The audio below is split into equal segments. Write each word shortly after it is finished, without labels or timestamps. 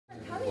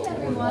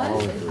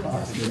everyone.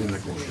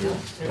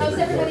 How's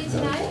everybody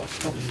tonight?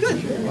 Good.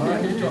 Good.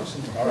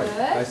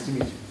 Nice to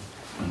meet you.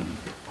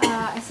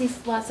 I see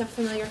lots of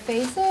familiar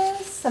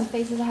faces, some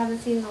faces I haven't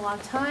seen in a long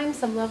time,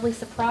 some lovely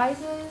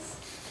surprises,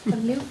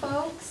 some new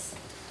folks.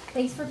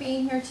 Thanks for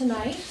being here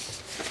tonight.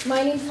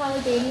 My name's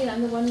Holly Beatty, and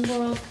I'm the One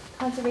World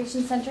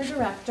Conservation Center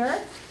Director.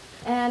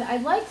 And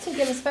I'd like to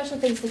give a special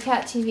thanks to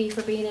Cat TV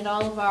for being at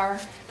all of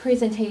our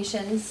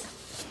presentations.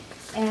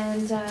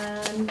 And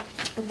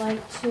would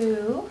like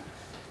to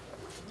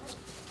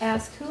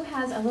ask who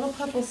has a little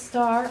purple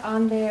star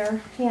on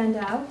their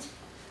handout.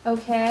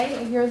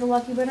 Okay, you're the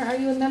lucky winner. Are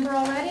you a member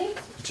already?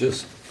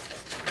 Just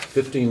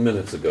 15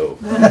 minutes ago.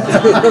 Well,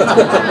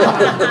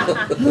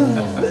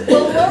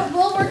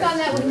 we'll work on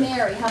that with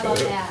Mary. How about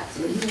that?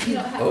 You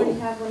don't already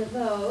have one of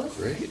those.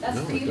 Great. That's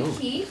No, for I you to don't.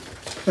 keep.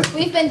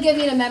 We've been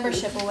giving a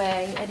membership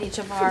away at each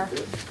of our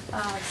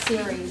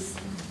series.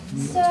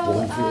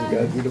 So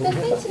the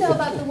thing to know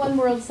about the One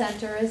World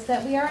Center is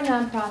that we are a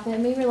nonprofit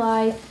and we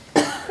rely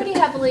pretty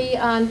heavily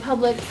on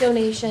public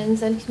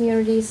donations and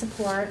community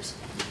support.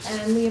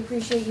 And we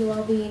appreciate you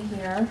all being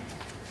here.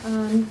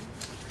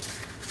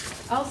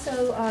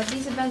 Also,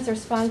 these events are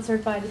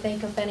sponsored by the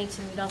Bank of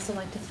Bennington. We'd also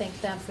like to thank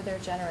them for their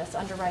generous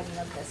underwriting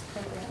of this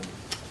program.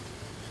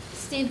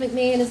 Steve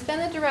McMahon has been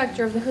the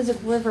director of the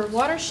Hoosick River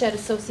Watershed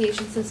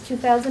Association since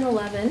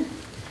 2011.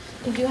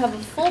 We do have a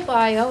full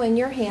bio in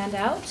your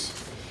handout,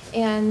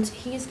 and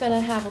he's going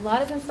to have a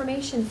lot of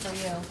information for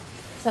you.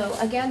 So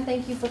again,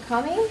 thank you for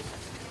coming.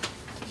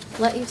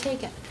 Let you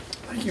take it.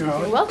 Thank you,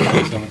 Holly. You're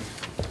welcome.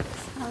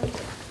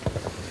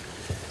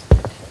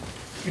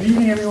 Good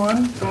evening,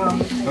 everyone.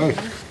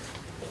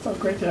 So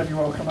great to have you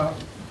all come out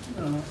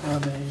on a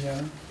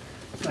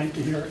night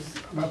to hear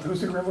about the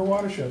Hoosick River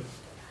watershed.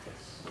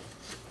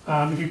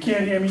 If you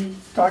can't hear me,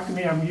 talk to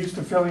me. I'm used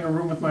to filling a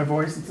room with my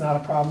voice. It's not a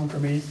problem for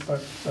me,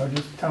 but so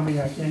just tell me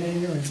I can't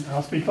hear you and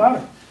I'll speak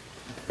louder.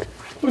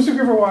 Hoosick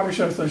River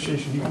Watershed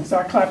Association. You can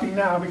start clapping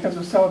now because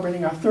we're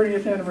celebrating our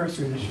 30th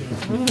anniversary this year.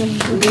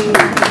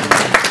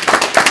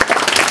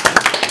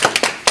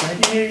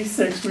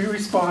 1986, we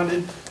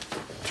responded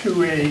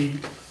to a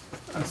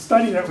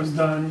study that was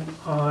done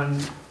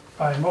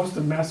by most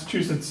of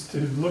Massachusetts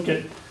to look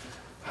at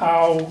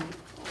how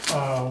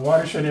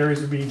watershed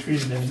areas are being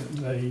treated, and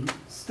the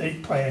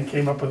state plan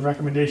came up with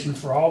recommendations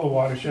for all the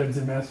watersheds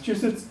in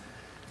Massachusetts.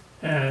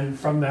 And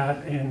from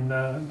that,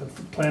 the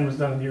plan was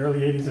done in the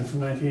early 80s, and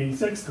from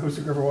 1986, the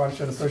Hoosick River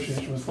Watershed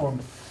Association was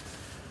formed.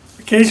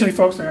 Occasionally,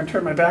 folks, I'm going to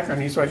turn my back on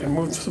you so I can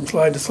move from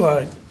slide to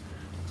slide.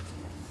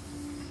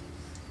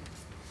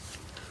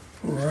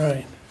 All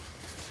right.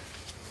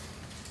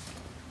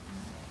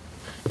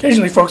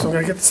 Occasionally, folks, I'm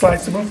going to get the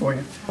slides to move for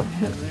you.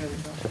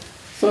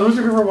 So the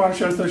Hoosick River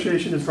Watershed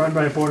Association is run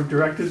by a board of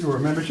directors. We're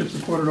a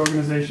membership-supported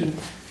organization.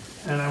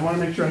 And I want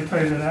to make sure I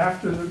tell you that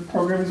after the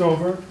program is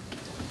over,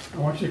 I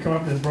want you to come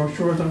up. There's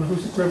brochures on the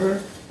Hoosick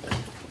River.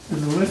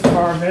 There's a list of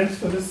our events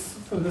for this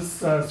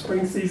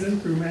spring season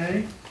through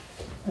May.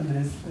 And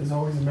there's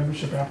always a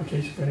membership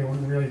application for anyone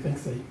who really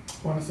thinks they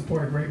want to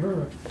support a great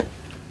river.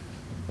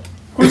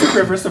 Hoosick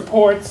River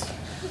supports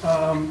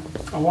a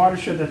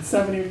watershed that's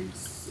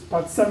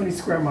about 70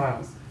 square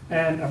miles.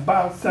 And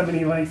about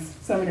 70 miles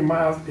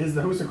is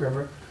the Hoosick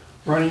River,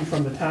 running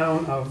from the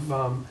town of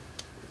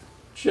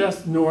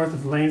just north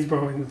of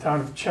Lanesboro in the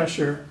town of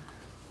Cheshire,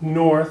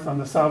 north on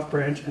the South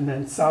Branch, and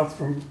then south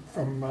from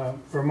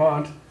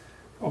Vermont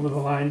over the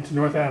line to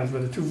North Adams,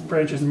 where the two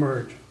branches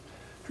merge.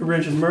 Two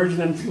branches merge and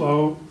then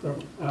flow. The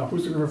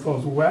Hoosick River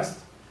flows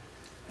west.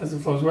 As it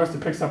flows west,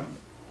 it picks up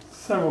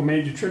several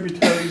major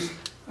tributaries,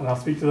 and I'll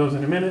speak to those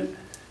in a minute.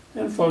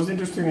 And it flows,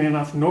 interestingly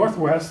enough,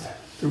 northwest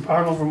through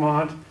Pownell,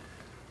 Vermont,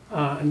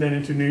 and then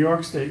into New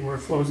York State, where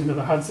it flows into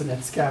the Hudson at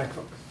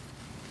Schaghticoke.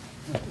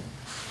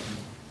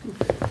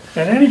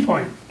 At any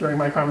point during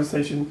my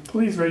conversation,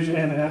 please raise your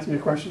hand and ask me a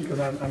question, because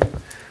I'm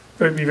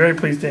going to be very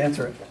pleased to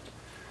answer it.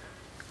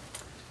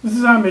 This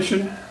is our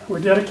mission. We're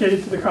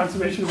dedicated to the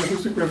conservation of the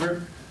Hoosick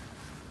River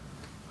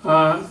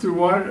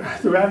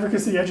through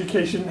advocacy,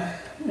 education,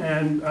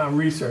 and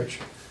research.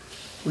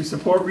 We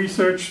support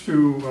research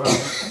through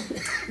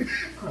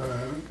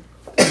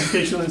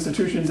educational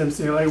institutions,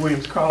 MCLA,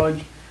 Williams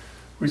College.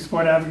 We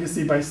support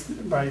advocacy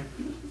by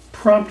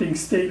prompting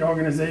state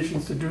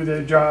organizations to do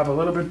their job a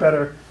little bit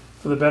better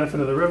for the benefit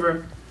of the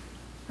river.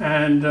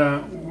 And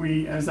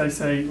we, as I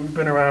say, we've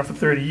been around for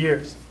 30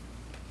 years.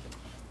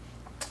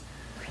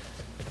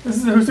 This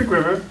is the Hoosick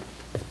River.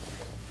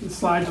 The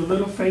slide's a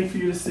little faint for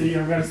you to see.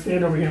 I'm going to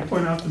stand over here and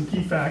point out some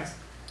key facts.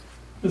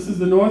 This is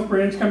the North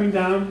Branch coming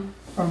down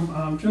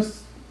from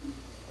just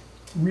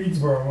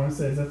Reedsboro, I want to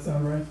say. Does that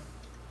sound right?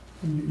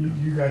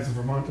 You guys are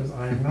Vermonters.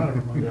 I am not a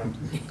Vermonter.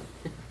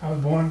 I was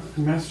born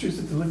in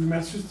Massachusetts and lived in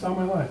Massachusetts all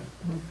my life.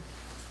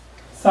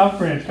 South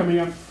Branch coming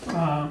up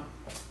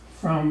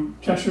from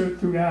Cheshire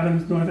through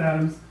Adams, North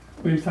Adams,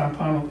 Williamstown,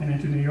 Pownell, and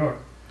into New York.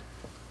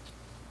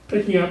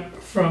 Picking up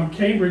from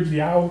Cambridge,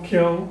 the Owl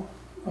Kill,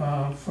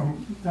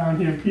 from down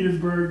here in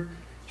Petersburg,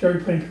 Cherry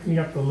Plain picking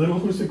up the Little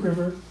Hoosick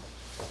River,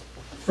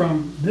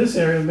 from this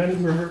area,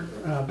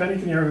 the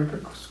Bennington area,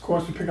 of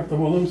course, we pick up the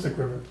Williamsick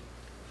River.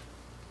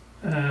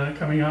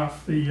 Coming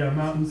off the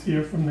mountains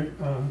here from the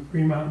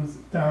Green Mountains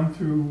down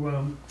through,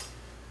 I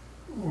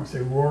want to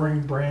say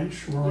Roaring Brook.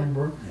 Roaring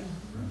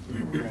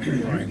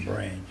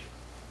Branch.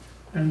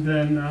 And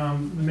then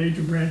the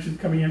major branches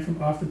coming in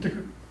from off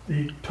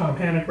the Tom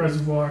Hannock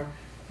Reservoir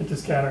into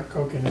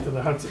Scattercoke and into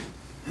the Hudson.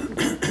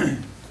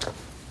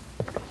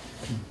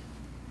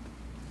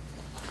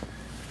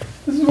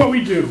 This is what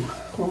we do.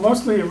 We're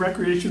mostly a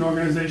recreation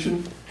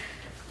organization.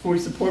 We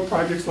support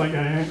projects like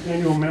an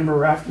annual member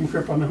rafting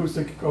trip on the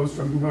Hoosick. It goes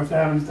from North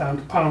Adams down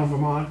to Pownell,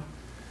 Vermont.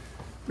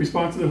 We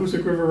sponsor the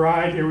Hoosick River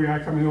Ride. Here we are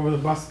coming over the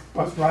bus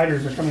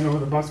riders are coming over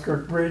the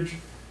Buskirk Bridge.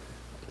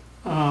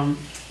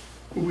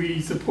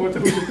 We support the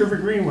Hoosick River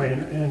Greenway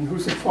in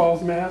Hoosick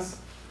Falls, Mass.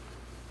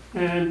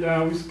 And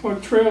we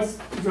support trails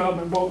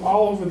development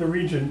all over the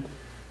region.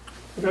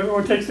 If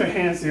everyone takes their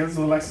hands, this is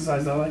a little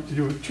exercise I like to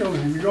do with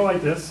children. If you go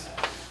like this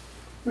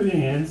with your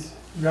hands,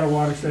 you've got a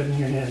watershed in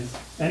your hands.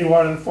 Any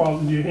water that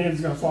falls into your hands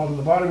is going to fall to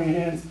the bottom of your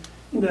hands.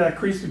 Into that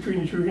crease between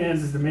your two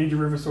hands is the major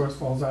river source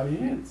falls out of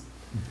your hands.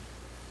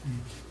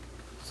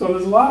 So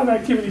there's a lot of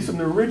activities from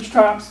the ridge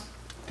tops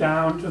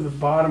down to the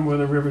bottom where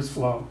the rivers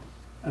flow.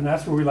 And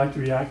that's where we like to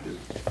be active.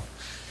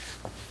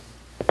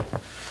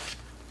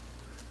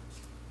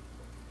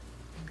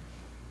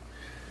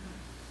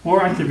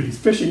 More activities.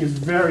 Fishing is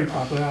very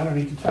popular. I don't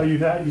need to tell you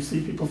that. You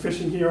see people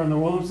fishing here on the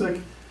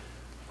Williamsick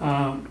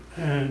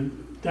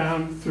and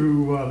down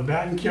through the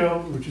Batten Kill,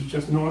 which is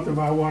just north of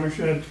our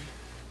watershed,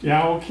 the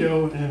Owl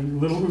Kill, and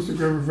Little Hoosick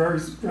River, very,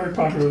 very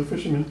popular with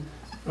fishermen.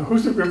 The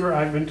Hoosick River,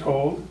 I've been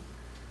told,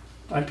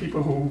 by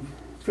people who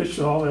fished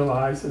all their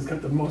lives, has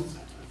got the most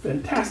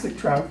fantastic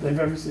trout they've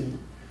ever seen.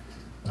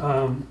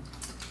 I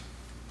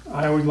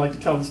always like to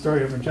tell the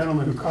story of a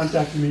gentleman who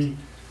contacted me,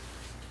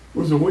 who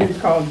was a Williams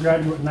College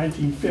graduate in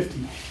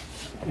 1950.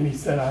 And he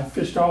said, I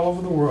fished all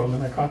over the world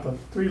and I caught the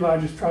 3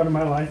 largest trout of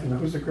my life in the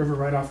Hoosick River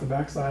right off the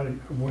backside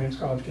of Williams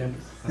College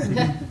campus.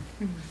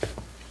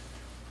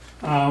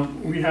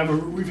 We've had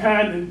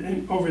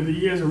over the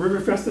years a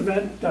Riverfest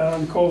event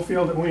down in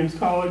Coalfield at Williams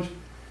College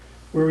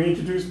where we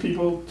introduce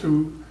people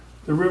to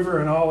the river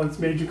and all its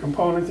major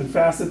components and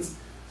facets.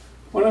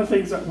 One of the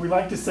things that we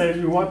like to say is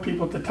we want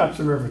people to touch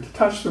the river. To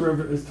touch the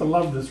river is to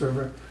love this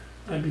river.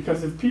 And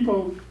because if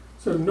people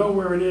sort of know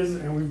where it is,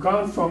 and we've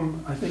gone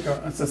from, I think,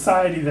 a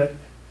society that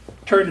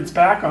turned its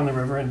back on the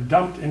river and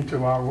dumped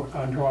into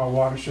our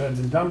watersheds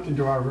and dumped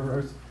into our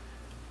rivers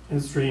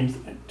and streams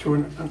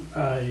to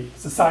a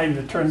society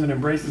that turns and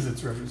embraces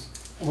its rivers.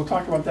 And we'll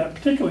talk about that,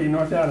 particularly in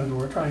North Adams,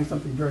 where we're trying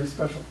something very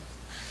special.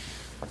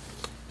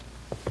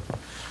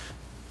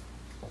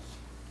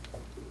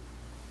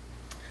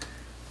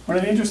 One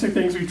of the interesting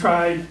things we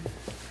tried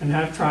and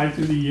have tried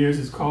through the years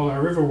is called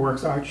our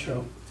Riverworks Art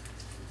Show.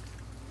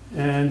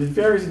 And it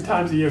varies in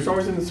times of year. It's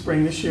always in the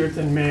spring. This year it's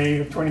in May,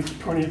 the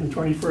 20th and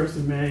 21st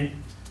of May.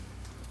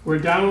 We're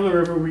down on the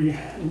river. We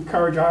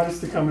encourage artists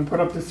to come and put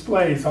up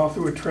displays all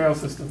through a trail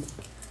system.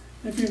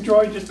 If you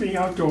enjoy just being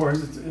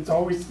outdoors, it's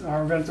always,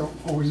 our events are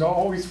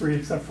always free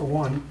except for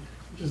one,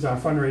 which is our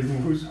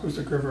fundraising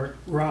Hoosick River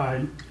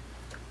Ride.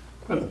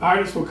 But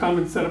artists will come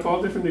and set up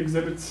all different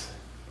exhibits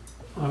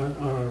on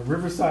a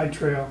riverside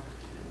trail.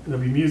 And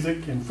there'll be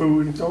music and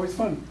food. It's always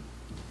fun.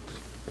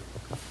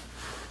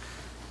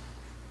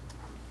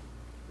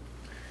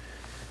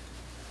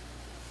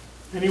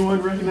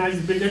 Anyone recognize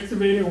the big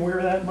excavator and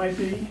where that might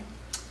be?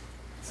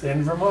 It's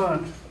in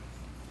Vermont.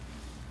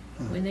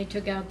 When they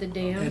took out the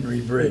dam?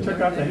 Henry They Bridge.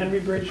 took out the Henry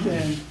Bridge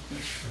Dam.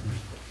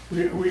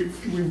 We're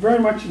very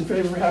much in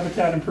favor of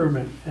habitat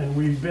improvement, and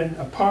we've been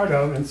a part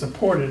of and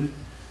supported,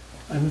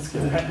 and this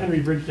Henry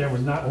Bridge Dam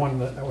was not one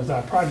that was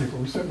our project, but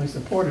we certainly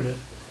supported it.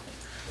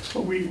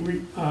 But we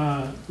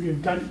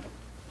have done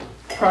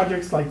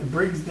projects like the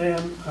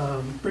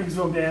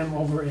Briggsville Dam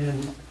over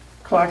in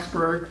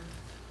Clarksburg,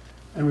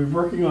 and we're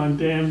working on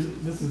dams.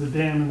 This is a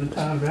dam in the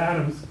town of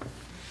Adams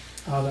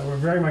that we're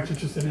very much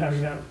interested in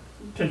having that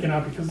taken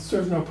out because it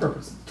serves no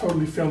purpose. It's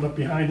totally filled up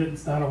behind it.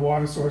 It's not a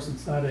water source.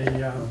 It's not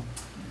a,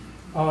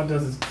 all it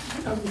does is,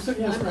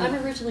 yes, I'm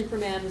originally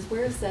from Adams.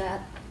 Where is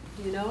that?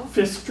 Do you know?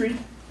 Fisk Street.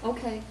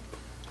 Okay.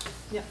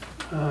 Yep.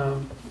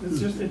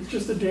 It's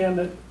just a dam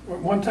that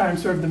one time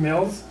served the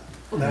mills.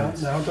 Now it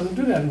doesn't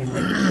do that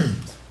anymore.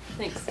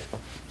 Thanks.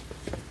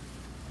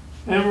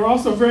 And we're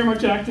also very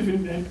much active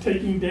in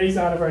taking days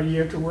out of our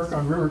year to work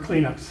on river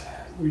cleanups.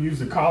 We use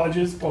the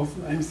colleges, both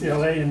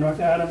MCLA and North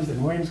Adams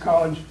and Williams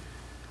College.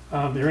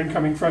 Their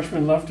incoming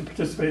freshmen love to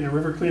participate in a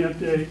river cleanup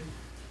day.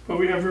 But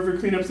we have river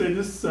cleanup day.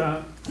 This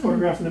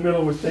photograph in the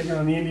middle was taken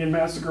on the Indian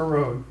Massacre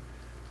Road.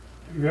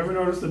 If you've ever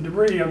noticed the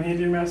debris on the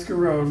Indian Massacre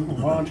Road,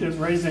 volunteers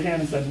raised their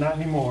hand and said, not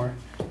anymore.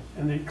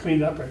 And they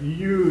cleaned up a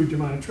huge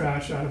amount of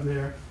trash out of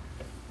there.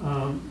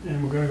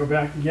 And we're going to go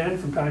back again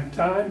from time to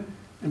time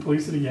and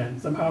police it again.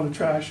 Somehow the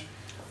trash,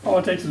 all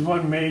it takes is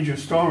one major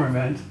storm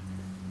event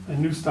and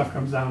new stuff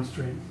comes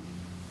downstream.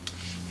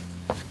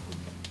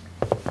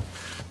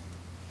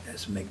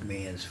 That's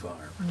McMahon's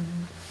farm.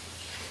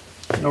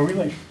 No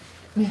relation.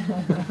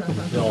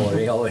 No,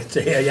 they always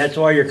say, that's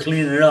why you're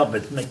cleaning it up,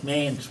 it's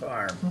McMahon's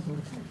farm.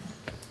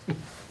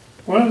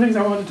 One of the things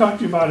I want to talk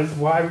to you about is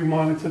why we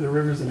monitor the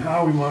rivers and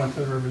how we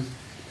monitor the rivers.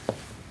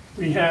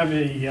 We have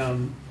a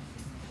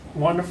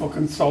wonderful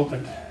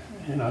consultant,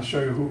 and I'll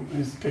show you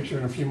his picture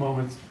in a few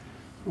moments,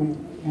 who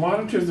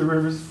monitors the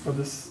rivers for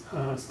this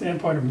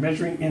standpoint of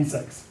measuring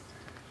insects.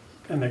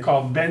 And they're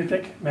called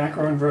benthic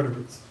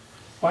macroinvertebrates.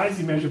 Why does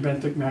he measure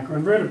benthic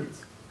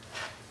macroinvertebrates?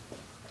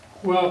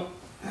 Well,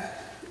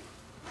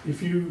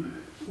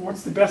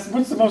 what's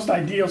the most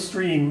ideal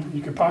stream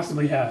you could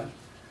possibly have?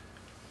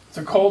 It's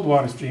a cold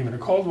water stream, and a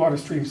cold water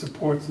stream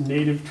supports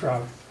native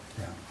trout.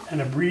 Yeah.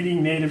 And a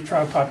breeding native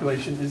trout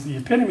population is the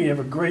epitome of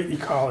a great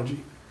ecology.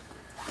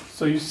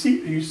 So you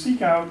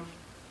seek out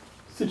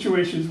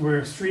situations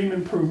where stream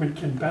improvement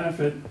can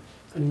benefit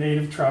the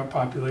native trout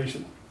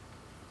population.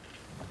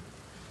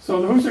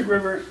 So the Hoosick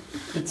River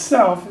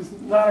itself is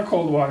not a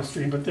cold water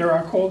stream, but there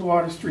are cold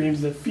water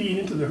streams that feed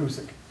into the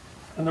Hoosick.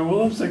 And the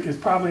Willemsick is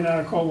probably not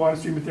a cold water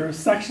stream, but there are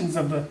sections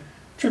of the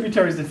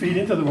tributaries that feed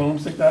into the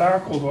Willemsick that are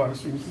cold water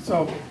streams. And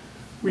so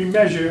we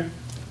measure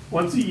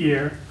once a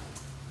year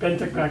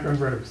benthic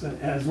macroinvertebrates,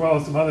 as well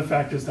as some other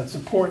factors that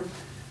support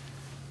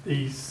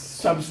the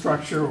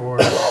substructure or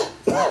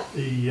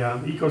the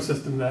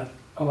ecosystem that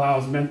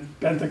allows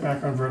benthic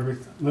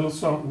macroinvertebrates,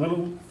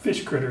 little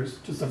fish critters,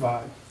 to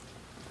survive.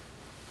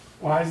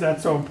 Why is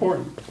that so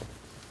important?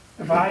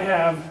 If I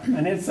have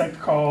an insect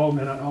called,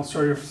 and I'll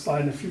show you a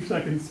slide in a few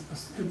seconds,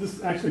 this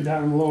is actually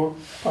down in the lower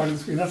part of the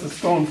screen, that's a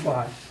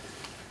stonefly.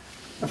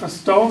 If a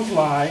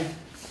stonefly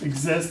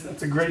exists,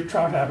 that's a great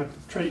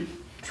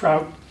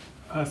trout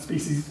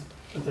species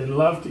that they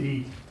love to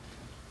eat.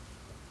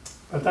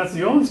 But that's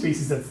the only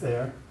species that's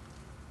there.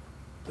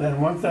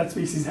 Then once that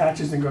species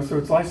hatches and goes through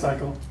its life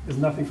cycle, there's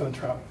nothing for the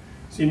trout.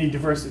 So you need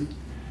diversity.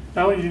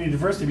 Not only do you need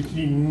diversity, but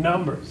you need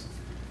numbers.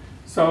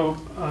 So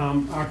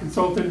our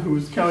consultant, who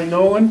is Kelly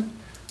Nolan,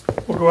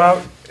 will go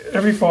out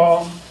every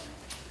fall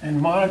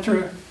and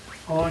monitor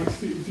along,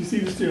 if you see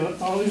this here,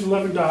 all these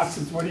 11 dots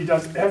is what he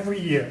does every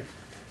year.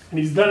 And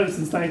he's done it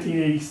since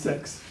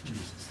 1986.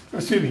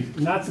 Excuse me,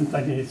 not since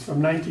 1986,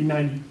 from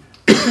 1990,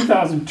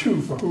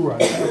 2002 for Hoorah.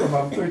 He's done it for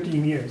about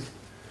 13 years.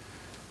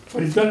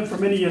 But he's done it for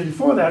many years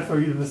before that for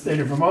either the state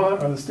of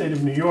Vermont or the state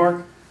of New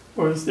York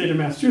or the state of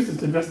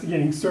Massachusetts,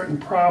 investigating certain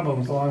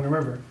problems along the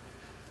river.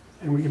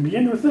 And we can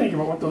begin to think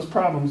about what those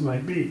problems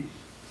might be.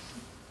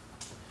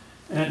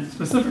 And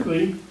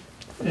specifically,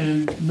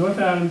 in North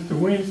Adams to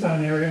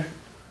Williamstown area,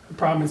 the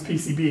problem is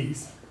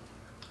PCBs.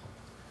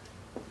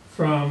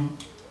 From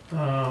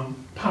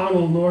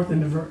Pownell north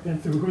into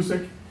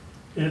Hoosick,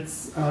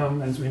 it's,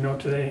 as we know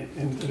today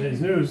in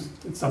today's news,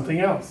 it's something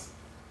else,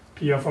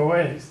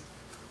 PFOAs.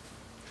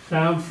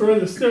 Down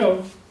further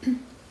still,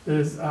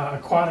 there's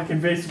aquatic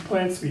invasive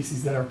plant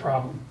species that are a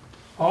problem.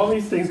 All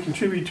these things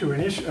contribute to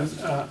an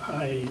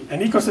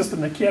ecosystem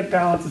that can't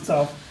balance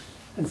itself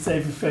and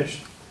save the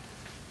fish.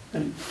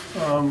 And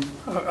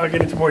I'll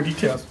get into more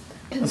details.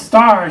 The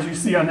stars you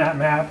see on that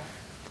map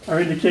are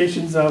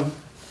indications of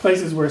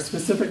places where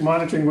specific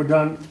monitoring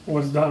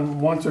was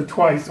done once or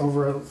twice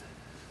over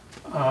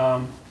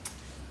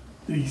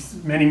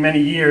these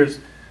many years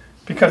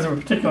because of a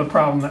particular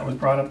problem that was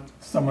brought up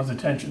to someone's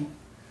attention.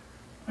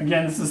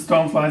 Again, this is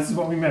stoneflies, this is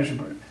what we measure.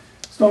 But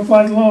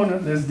stoneflies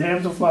alone, there's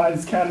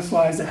damselflies,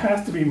 caddisflies, there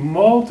has to be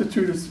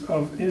multitudes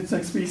of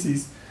insect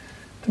species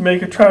to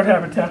make a trout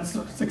habitat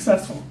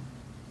successful.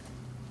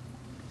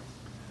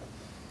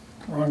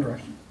 Wrong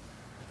direction.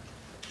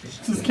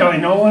 This is Kelly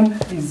Nolan.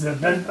 He's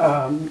an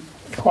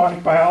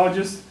aquatic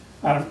biologist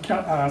out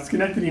of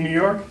Schenectady, New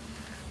York.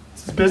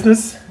 It's his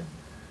business.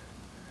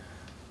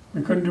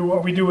 We couldn't do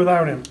what we do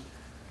without him.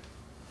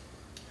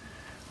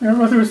 I'm going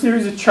to go through a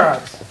series of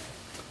charts.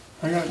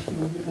 At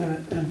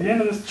the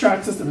end of this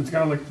chart system, it's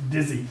going to look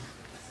dizzy.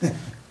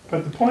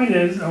 But the point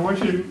is, I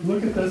want you to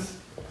look at this.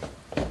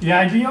 The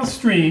ideal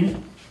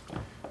stream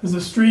is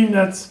a stream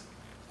that's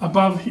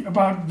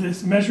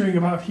measuring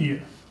about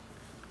here.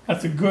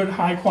 That's a good,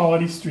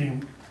 high-quality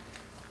stream.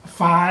 A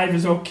 5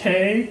 is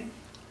okay.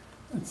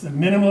 It's a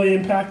minimally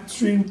impacted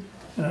stream.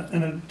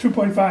 And a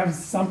 2.5 is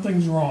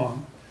something's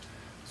wrong.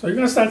 So you're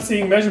going to start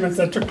seeing measurements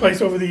that took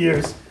place over the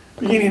years,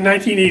 beginning in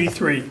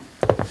 1983.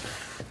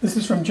 This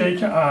is from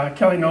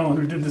Kelly Nolan,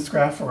 who did this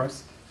graph for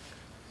us.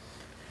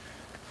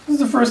 This is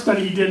the first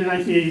study he did in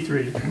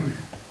 1983.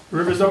 The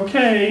river's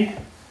okay,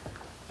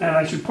 and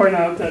I should point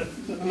out that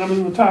the numbers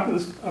on the top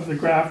of the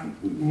graph,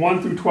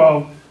 1 through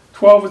 12,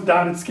 12 is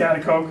down in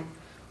Schaghticoke,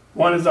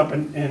 1 is up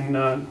in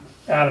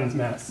Adams,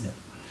 Mass. Yeah.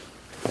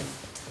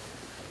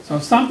 So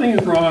something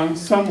is wrong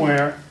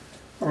somewhere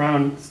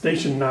around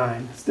Station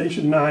 9.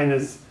 Station 9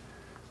 is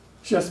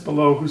just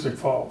below Hoosick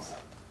Falls.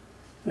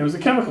 There was a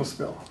chemical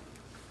spill.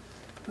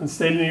 And the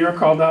state of New York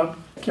called out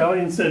Kelly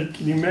and said,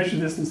 can you measure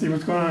this and see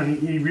what's going on? And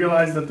he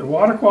realized that the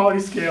water quality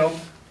scale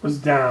was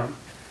down.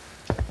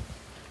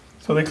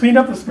 So they cleaned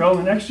up the spill, and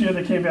the next year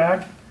they came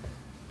back,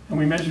 and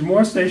we measured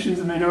more stations,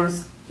 and they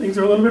noticed things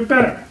are a little bit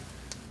better.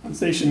 On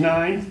Station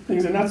 9,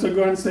 things are not so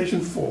good on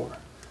Station 4.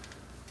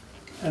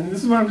 and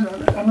this is what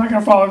I'm not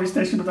gonna follow every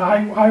station, but the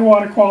high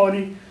water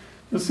quality,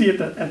 you'll see at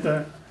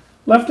the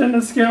left end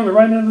of the scale, the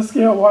right end of the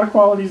scale, water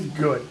quality is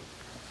good.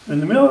 In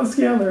the middle of the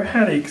scale, there are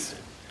headaches.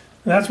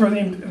 And that's where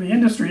the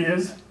industry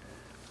is.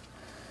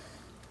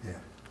 Yeah.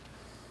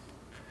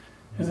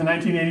 Is a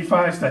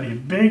 1985 study, a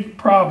big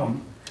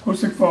problem,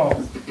 Hoosick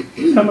Falls,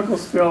 chemical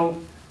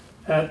spill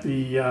at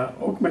the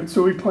Oak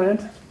Matsui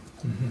plant.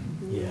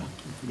 Yeah.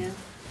 Yeah.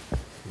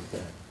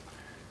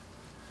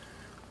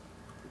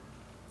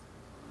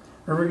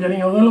 River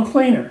getting a little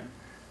cleaner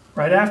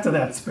right after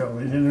that spill.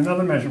 They did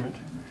another measurement.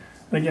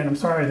 And again, I'm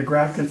sorry, the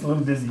graph gets a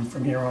little busy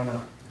from here on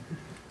out.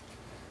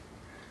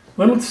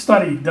 Little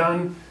study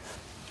done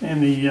in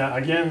the,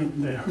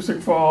 again, the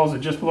Hoosick Falls, or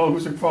just below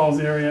Hoosick Falls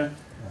area,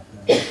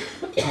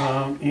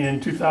 in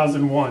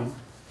 2001.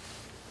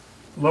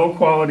 Low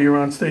quality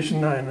around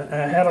Station 9. I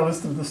had a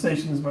list of the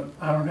stations, but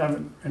I don't have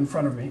it in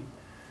front of me.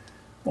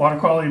 Water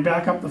quality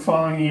back up the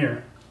following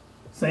year.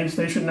 Same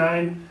Station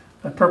 9,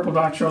 that purple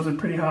dot shows it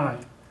pretty high.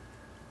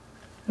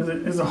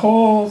 There's a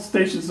whole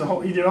station,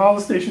 he did all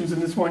the stations in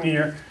this one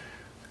year,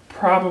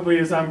 probably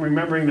as I'm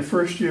remembering the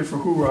first year for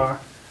Hoorah,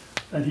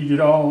 that he did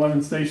all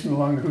 11 stations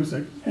along the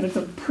Hoosick, and it's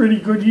a pretty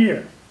good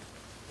year.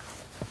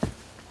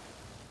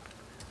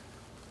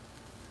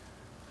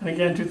 And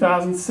again,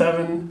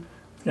 2007,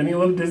 it's getting a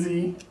little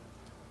dizzy.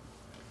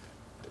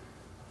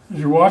 As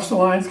you watch the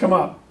lines come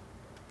up,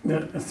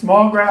 the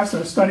small graphs are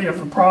a study of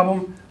the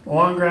problem, the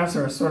long graphs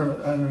are a sort of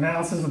an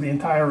analysis of the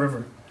entire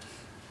river.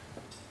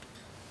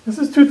 This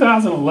is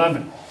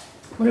 2011.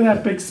 Look at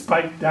that big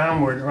spike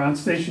downward around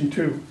Station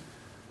 2.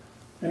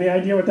 Any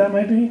idea what that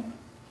might be?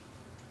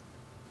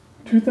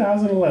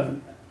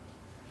 2011.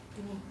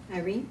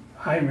 Irene?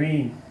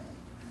 Irene.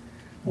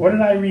 What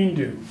did Irene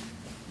do?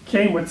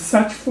 Came with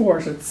such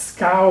force it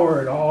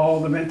scoured all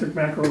the benthic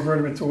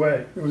macroinvertebrates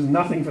away. There was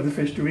nothing for the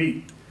fish to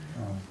eat.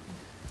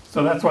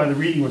 So that's why the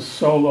reading was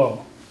so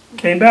low.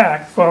 Came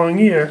back following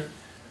year,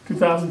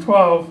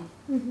 2012,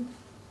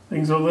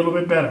 things are a little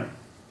bit better.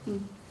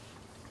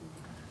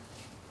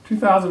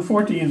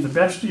 2014 is the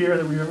best year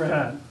that we've ever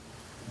had.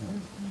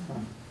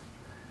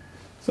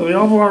 So the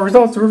overall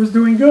results, the river's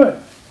doing good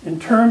in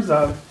terms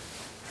of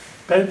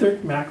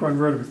benthic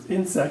macroinvertebrates,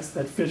 insects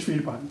that fish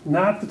feed upon.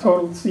 Not the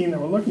total scene that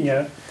we're looking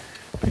at,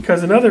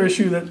 because another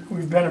issue that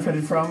we've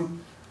benefited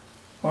from,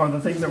 or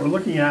the things that we're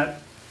looking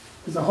at,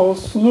 is a whole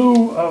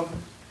slew of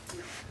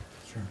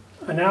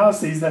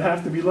analyses that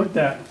have to be looked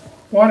at.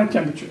 Water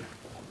temperature.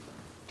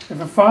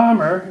 If a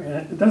farmer,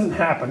 and it doesn't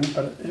happen,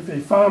 but if a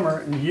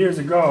farmer years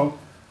ago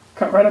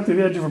cut right up to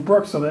the edge of a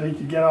brook so that he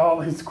could get all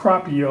his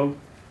crop yield,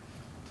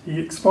 he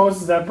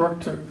exposes that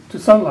brook to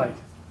sunlight,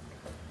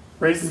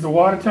 raises the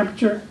water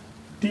temperature,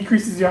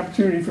 decreases the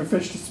opportunity for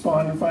fish to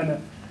spawn and find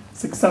a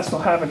successful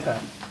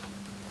habitat.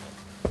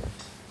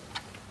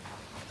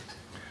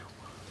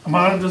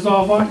 Amount of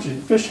dissolved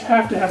oxygen. Fish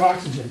have to have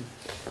oxygen.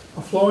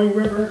 A flowing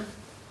river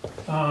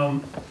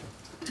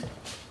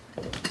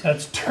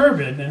that's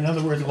turbid, in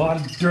other words, a lot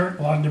of dirt,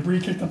 a lot of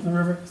debris kicked up in the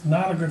river, it's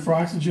not good for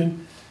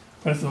oxygen.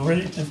 But if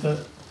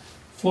the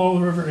flow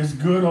of the river is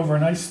good over a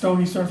nice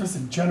stony surface,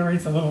 it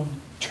generates a little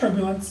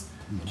turbulence,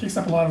 kicks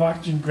up a lot of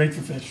oxygen, great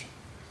for fish.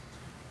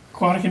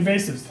 Aquatic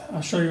invasives.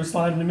 I'll show you a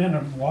slide in a minute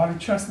of water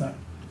chestnut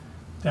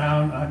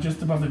down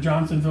just above the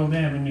Johnsonville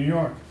Dam in New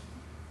York,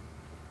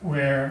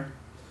 where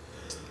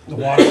the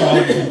water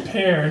quality is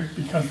impaired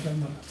because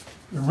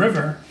the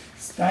river,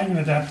 stagnant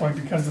at that point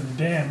because of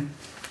the dam,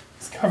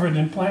 is covered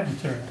in plant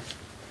material.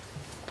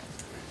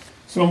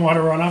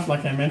 Stormwater runoff,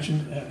 like I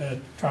mentioned, at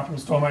Tropical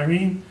Storm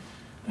Irene,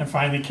 and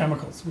finally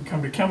chemicals. We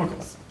come to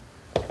chemicals.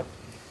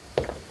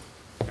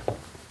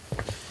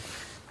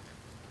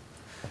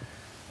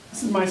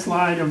 This is my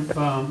slide of,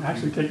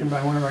 actually taken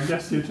by one of our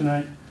guests here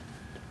tonight,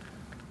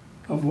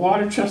 of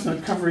water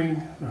chestnut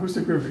covering the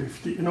Hoosick River.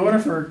 In order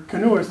for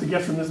canoeists to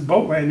get from this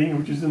boat landing,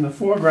 which is in the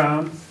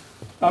foreground,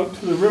 out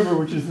to the river,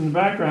 which is in the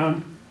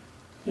background,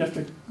 you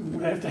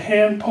have to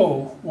hand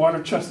pull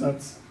water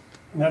chestnuts,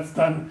 and that's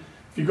done.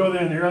 If you go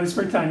there in the early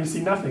springtime, you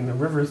see nothing. The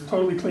river is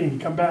totally clean. You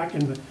come back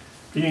in the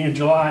beginning of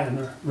July, and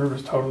the river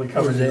is totally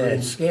covered. Where's in that,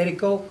 green.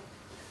 Scatico?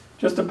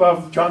 Just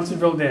above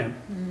Johnsonville Dam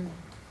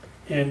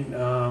in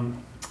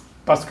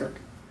Buskirk.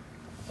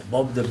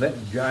 Above the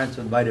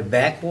Johnson, by the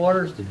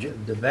backwaters, the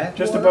backwater?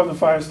 Just above the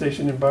fire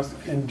station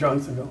in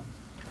Johnsonville.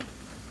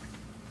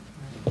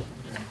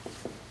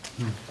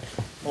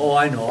 Oh,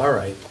 I know, all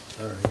right,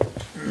 all right.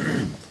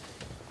 Pretty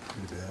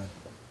bad.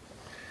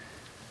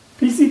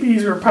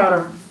 PCBs are a part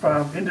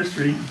of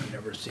industry. I've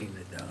never seen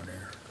it down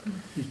there.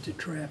 Used to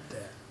trap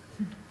that.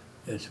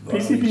 That's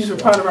PCBs are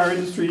part of our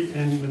industry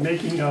in the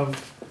making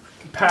of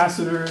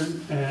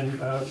capacitors and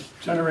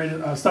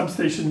generated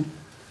substation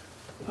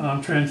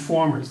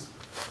transformers.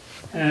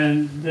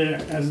 And they're,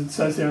 as it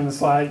says here on the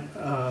slide,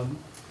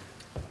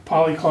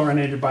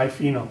 polychlorinated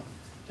biphenyl.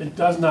 It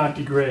does not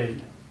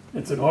degrade.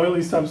 It's an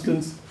oily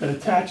substance that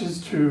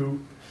attaches to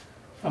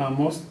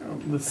most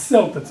the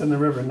silt that's in the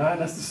river, not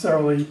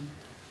necessarily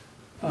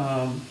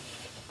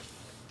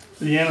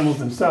the animals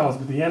themselves,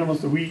 but the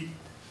animals that eat,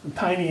 the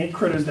tiny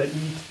critters that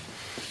eat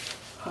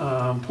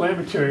plant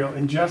material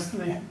ingest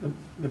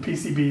the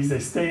PCBs, they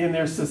stay in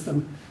their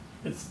system,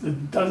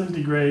 it doesn't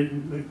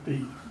degrade,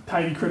 the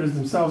tiny critters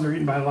themselves are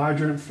eaten by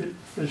larger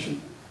fish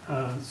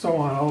and so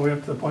on, all the way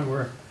up to the point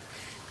where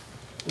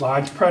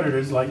large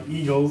predators like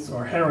eagles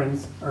or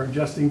herons are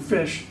ingesting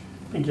fish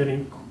and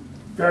getting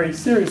very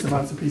serious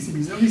amounts of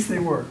PCBs, at least they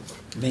were.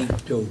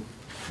 Mink too.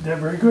 They're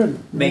very good.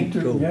 Mink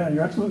too. Yeah,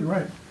 you're absolutely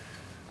right.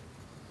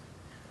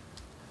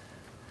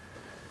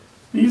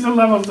 These are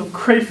levels of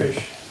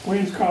crayfish.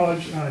 Williams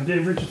College,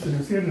 Dave Richardson,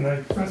 who's here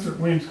tonight, professor at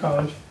Williams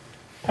College,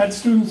 had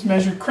students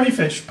measure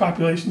crayfish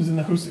populations in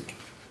the Hoosick.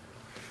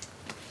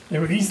 They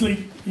were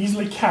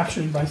easily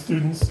captured by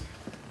students.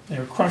 They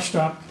were crushed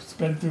up,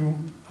 sped through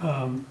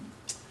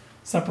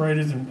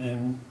separators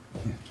and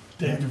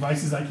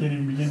devices I can't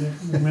even begin to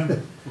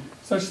remember,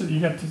 such that you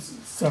got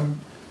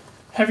some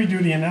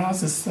heavy-duty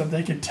analysis so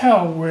they could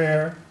tell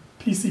where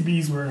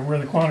PCBs were and where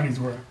the quantities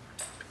were.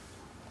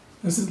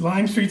 This is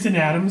Lime Street's in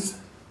Adams.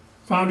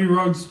 Foundry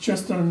Road's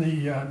just on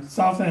the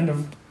south end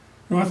of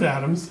North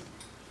Adams.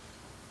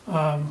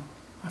 I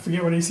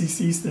forget what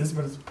ACC is,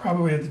 but it's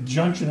probably at the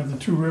junction of the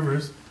two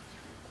rivers.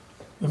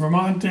 The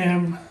Vermont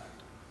Dam,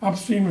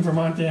 upstream of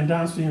Vermont Dam,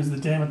 downstream is the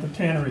dam at the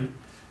tannery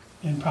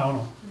in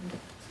Pownell.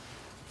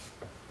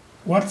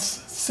 What's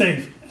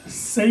safe?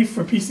 Safe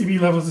for PCB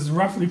levels is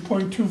roughly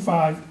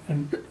 0.25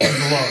 and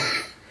below.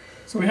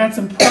 So we had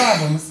some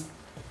problems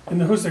in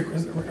the Hoosick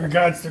with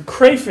regards to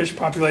crayfish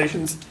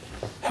populations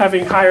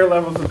having higher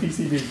levels of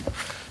PCB.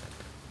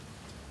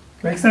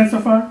 Make sense so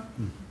far?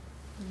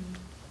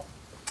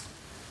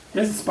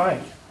 Here's a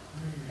spike.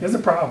 Here's a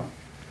problem.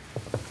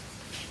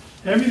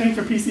 Everything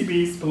for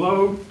PCBs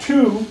below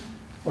 2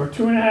 or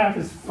 2.5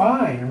 is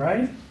fine,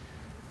 right?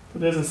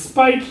 But there's a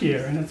spike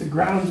here, and it's a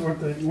what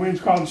the Williams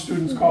College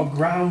students call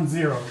ground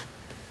zero.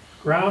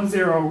 Ground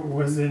zero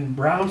was in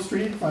Brown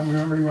Street, if I'm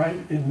remembering right,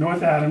 in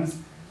North Adams,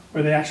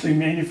 where they actually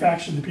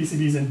manufactured the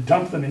PCBs and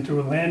dumped them into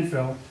a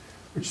landfill,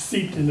 which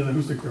seeped into the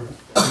Hoosick River.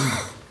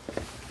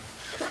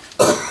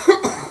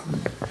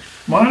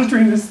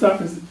 Monitoring this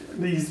stuff,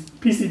 these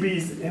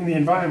PCBs in the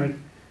environment,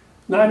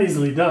 not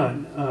easily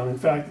done. In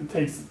fact, it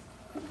takes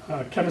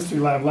a chemistry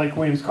lab like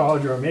Williams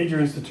College or a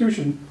major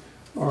institution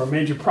or a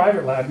major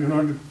private lab in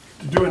order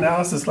to do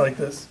analysis like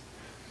this.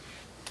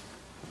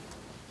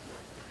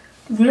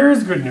 There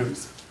is good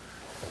news.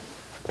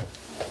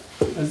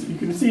 As you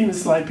can see in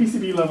this slide,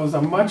 PCB levels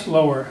are much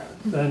lower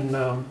than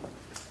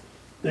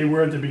they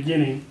were at the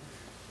beginning.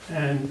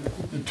 And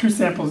the two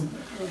samples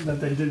that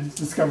they did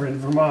discover in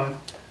Vermont,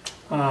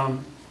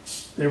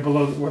 they're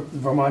below what the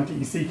Vermont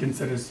DEC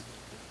considers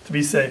to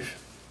be safe.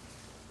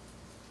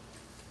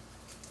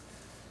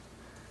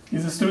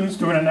 These are students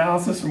doing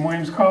analysis from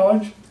Williams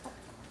College.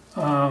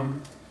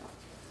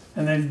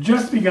 And they've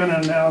just begun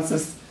an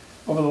analysis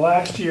over the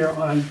last year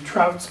on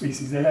trout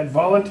species. They had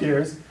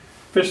volunteers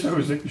fish the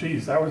Hoosick.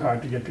 Geez, that was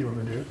hard to get people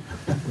to do.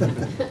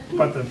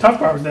 But the tough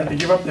part was that they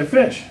give up their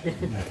fish,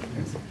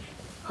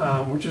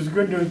 which is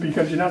good news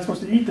because you're not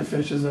supposed to eat the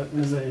fish as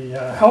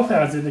a health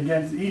hazard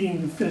against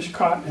eating the fish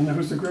caught in the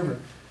Hoosick River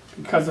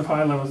because of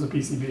high levels of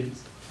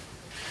PCBs.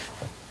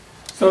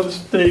 So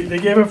they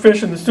gave up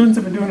fish, and the students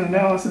have been doing an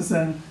analysis,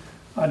 and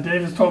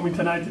Dave has told me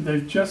tonight that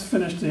they've just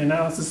finished the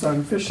analysis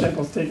on fish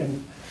samples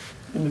taken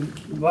in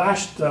the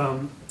last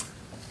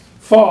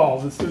fall.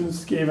 The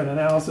students gave an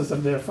analysis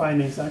of their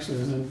findings. Actually,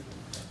 it was in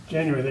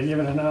January. They gave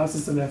an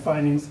analysis of their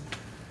findings,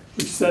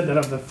 which said that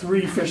of the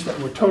 3 fish that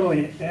were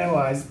totally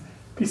analyzed,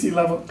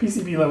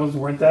 PCB levels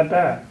weren't that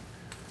bad.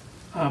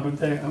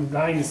 But I'm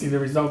dying to see the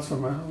results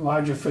from a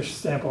larger fish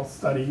sample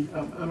study.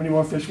 How many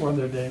more fish were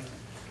there, Dave?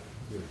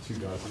 2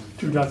 dozen.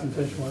 2 dozen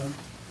fish were there.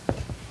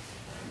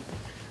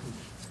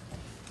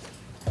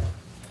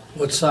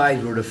 What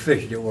size were the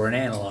fish that were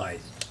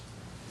analyzed?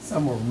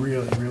 Some were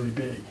really, really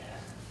big.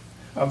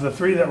 Of the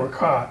 3 that were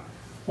caught,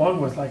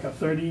 one was like a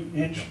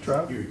 30-inch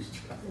trout, and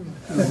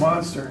a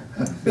monster.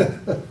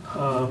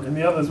 And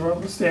the others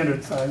were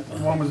standard size.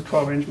 One was a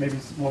 12-inch, maybe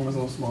one was a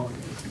little smaller.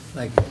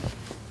 Like,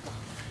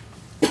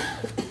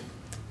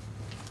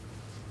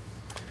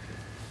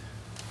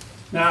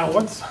 Now,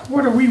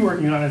 what are we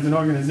working on as an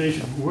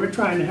organization? We're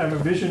trying to have a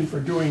vision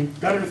for doing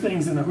better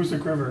things in the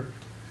Hoosick River.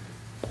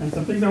 And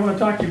some things I want to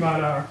talk to you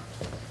about are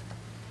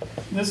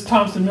this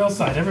Thompson Mill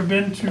site. Ever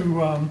been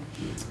to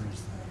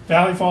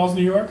Valley Falls,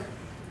 New York?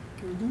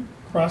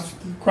 Across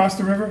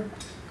the river?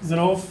 There's an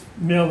old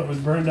mill that was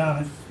burned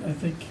down, I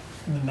think,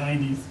 in the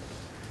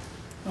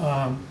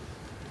 90s.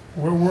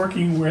 We're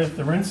working with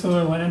the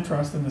Rensselaer Land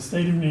Trust in the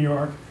state of New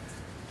York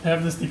to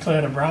have this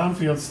declared a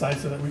brownfield site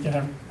so that we can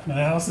have an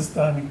analysis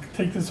done and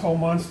take this whole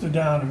monster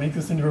down and make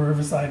this into a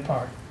riverside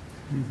park.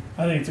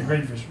 I think it's a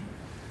great vision,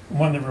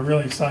 one that we're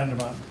really excited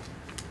about.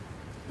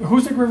 The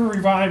Hoosick River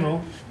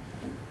Revival,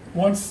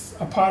 once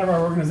a part of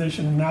our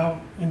organization and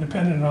now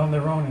independent and on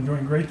their own and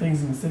doing great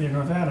things in the city of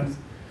North Adams.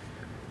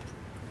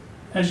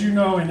 As you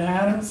know, in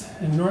Adams,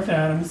 in North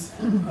Adams,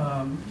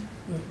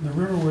 the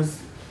river was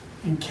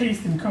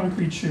encased in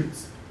concrete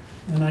chutes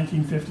in the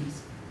 1950s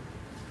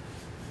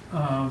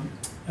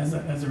as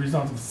a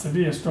result of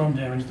severe storm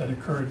damage that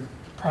occurred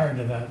prior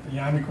to that. The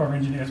Army Corps of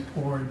Engineers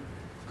poured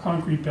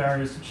concrete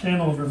barriers to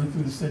channel the river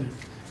through the city.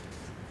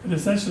 It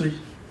essentially,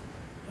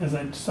 as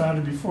I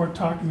started before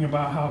talking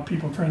about how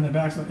people turn their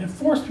backs on it,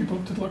 forced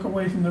people to look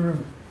away from the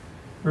river.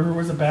 The river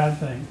was a bad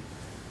thing.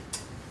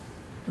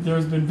 But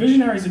there's been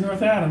visionaries in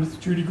North Adams,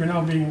 Judy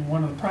Grinnell being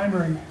one of the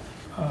primary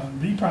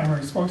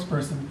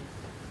spokesperson,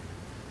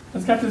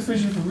 has got this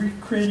vision for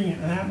recreating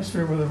an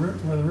atmosphere where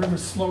the river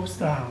slopes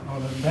down, or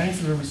the banks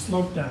of the river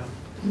slope down.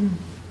 And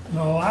it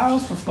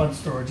allows for flood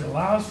storage, it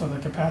allows for the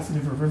capacity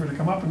for a river to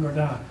come up and go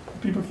down.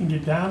 People can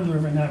get down to the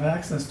river and have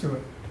access to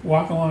it,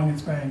 walk along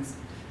its banks.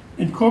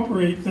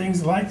 Incorporate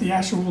things like the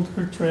Asherwold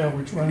Creek Trail,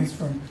 which runs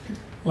from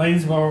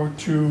Lanesboro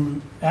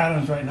to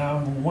Adams right now,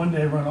 and will one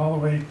day run all the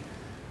way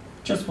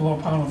just below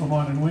Pownell,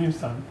 Vermont, and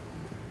Williamstown.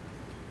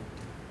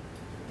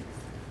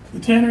 The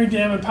Tannery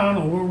Dam in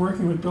Pownell, we're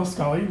working with Bill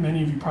Scully.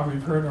 Many of you probably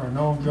have heard or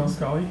know of Bill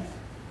Scully.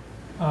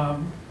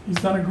 He's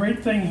done a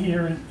great thing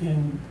here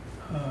in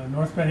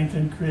North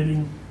Bennington,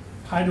 creating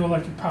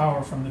hydroelectric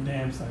power from the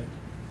dam site.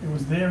 It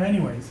was there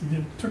anyways.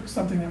 He took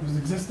something that was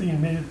existing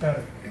and made it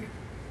better.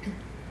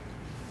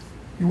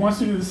 He wants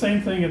to do the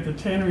same thing at the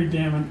Tannery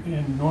Dam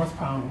in North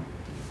Pownell.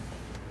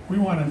 We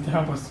want him to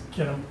help us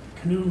get a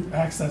canoe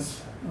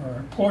access or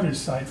a portage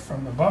site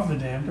from above the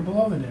dam to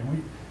below the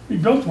dam. We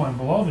built one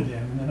below the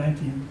dam in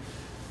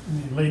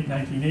the late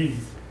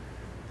 1980s.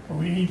 But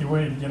we need a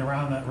way to get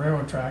around that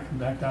railroad track and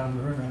back down to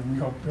the river, and we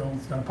hope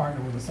Bill's going to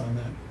partner with us on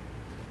that.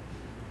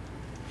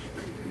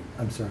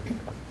 I'm sorry.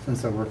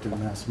 Since I worked at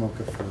Mass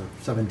Mocha for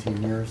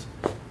 17 years,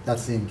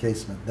 that's the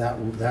encasement. That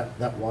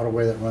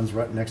waterway that runs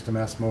right next to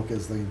Mass Mocha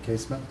is the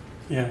encasement.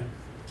 Yeah.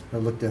 I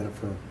looked at it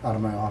out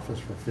of my office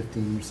for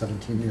 15 or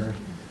 17 years.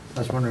 I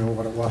was wondering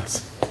what it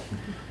was.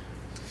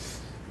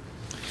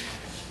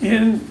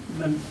 In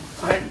the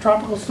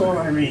Tropical Storm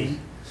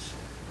Irene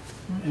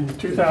in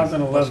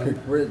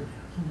 2011,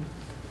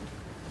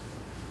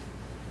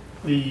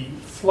 the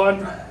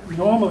flood,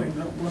 normally,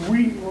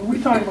 when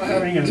we talk about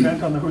having an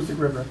event on the Hoosick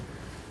River,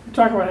 we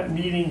talk about it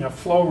needing a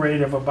flow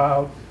rate of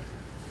about,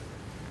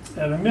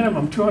 at a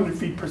minimum, 200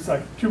 feet per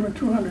second,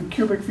 200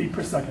 cubic feet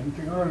per second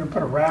in order to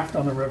put a raft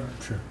on the river.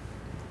 Sure.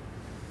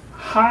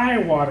 High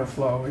water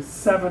flow is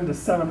 700 to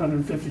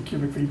 750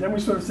 cubic feet. Then we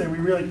sort of say we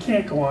really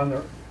can't go on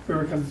the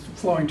river because it's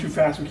flowing too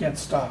fast, we can't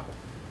stop.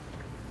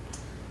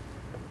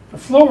 The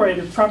flow rate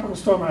of Tropical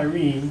Storm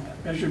Irene,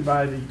 measured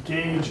by the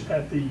gauge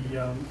at the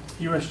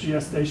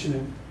USGS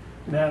station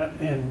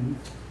in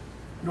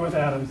North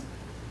Adams,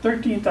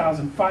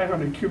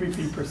 13,500 cubic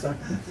feet per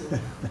second.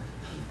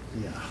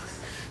 Yeah.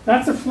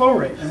 That's a flow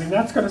rate. I mean,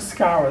 that's going to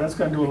scour, that's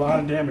going to do a lot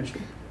of damage.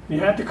 You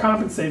had to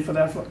compensate for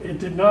that flow. It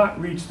did not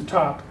reach the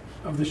top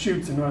of the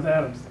chutes in North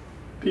Adams.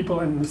 People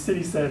in the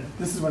city said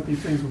this is what these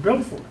things were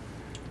built for,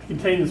 to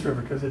contain this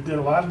river, because it did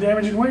a lot of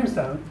damage in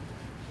Williamstown.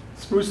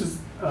 Spruce's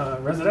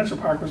residential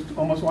park was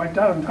almost wiped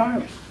out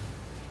entirely.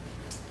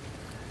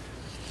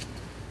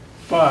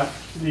 But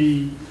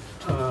the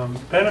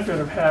benefit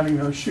of having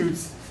those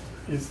chutes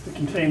is to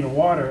contain the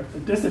water.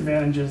 The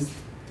disadvantage is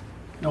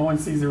no one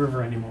sees the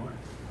river anymore.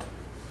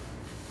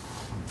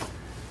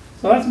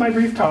 So that's my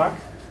brief talk.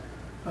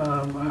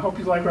 I hope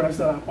you like what I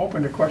said. I'm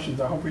open to questions.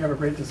 I hope we have a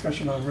great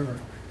discussion on river.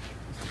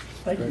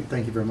 Thank you. Great.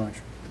 Thank you very much.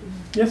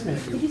 Yes, ma'am.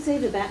 Did you say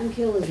the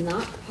Battenkill is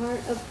not part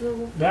of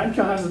the?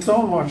 Battenkill has its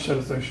own watershed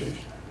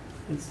association.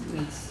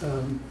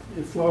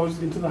 It flows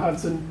into the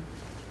Hudson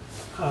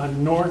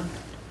north.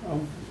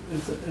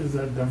 Is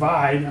a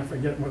divide. I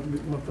forget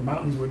what the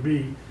mountains would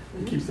be.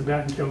 It keeps the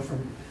Battenkill from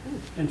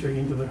entering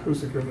into the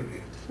Hoosick River.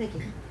 Thank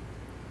you.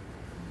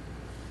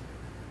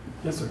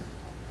 Yes, sir.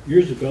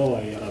 Years ago,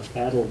 I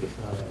paddled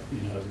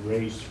in a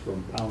race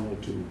from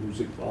Pownell to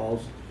Hoosick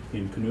Falls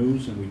in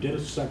canoes, and we did a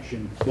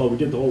section, well, we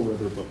did the whole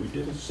river, but we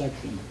did a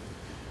section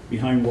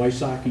behind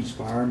Wysocki's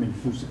farm in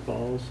Hoosick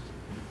Falls.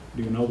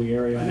 Do you know the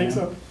area? I think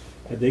so.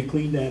 Had they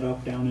cleaned that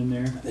up down in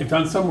there? They've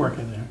done some work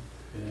in there.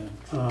 Yeah,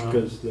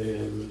 because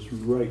it was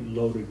right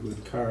loaded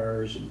with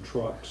cars and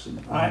trucks and.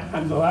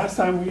 And the last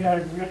time we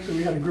had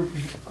a group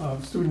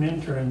of student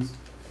interns.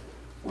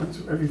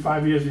 Once every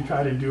 5 years, we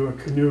try to do a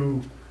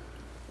canoe,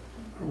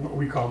 what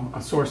we call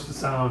a source to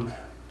sound.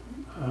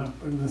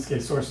 In this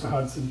case, source to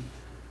Hudson.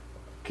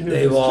 Canoe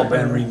They've all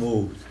been check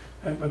removed.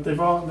 But they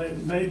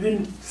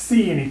didn't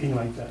see anything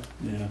like that.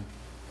 Yeah,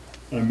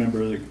 I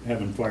remember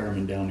having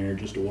firemen down there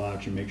just to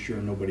watch and make sure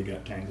nobody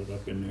got tangled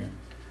up in there.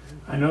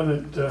 I know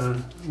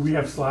that we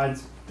have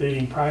slides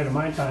dating prior to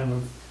my time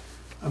of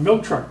a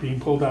milk truck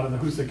being pulled out of the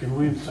Hoosick in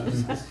Williamstown.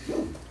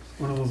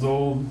 One of those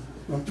old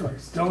milk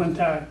trucks, still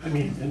intact. I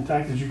mean,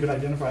 intact as you could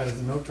identify it as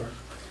a milk truck.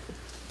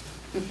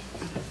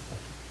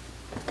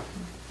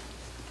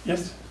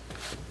 Yes?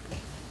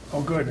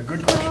 Oh, good. A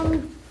good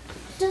question.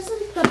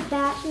 Doesn't the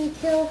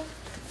Battenkill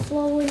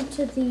flow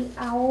into the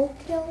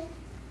Owlkill?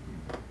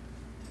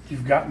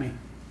 You've got me.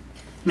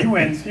 He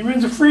wins. He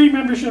wins a free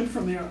membership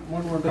from the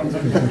one where it comes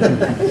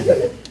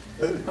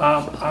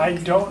up. I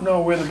don't know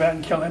where the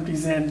Battenkill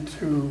empties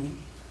into.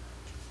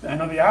 I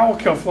know the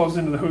Owlkill flows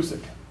into the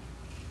Hoosick.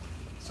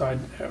 So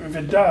if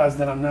it does,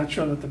 then I'm not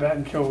sure that the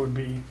Battenkill would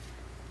be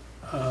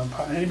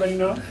Anybody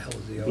know? What the hell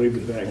is the I believe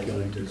elk the back kill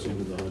killing into? is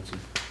into the Hudson.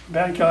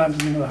 Van Kill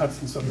happens into the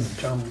Hudson, so this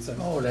gentleman said.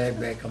 Oh, that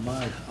back of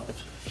my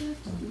house,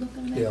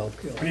 the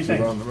elk kill. What do you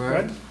think? Around the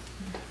map. Good?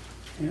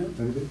 Yeah.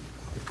 Anybody?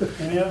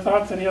 Any other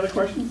thoughts, any other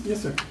questions?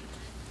 Yes, sir.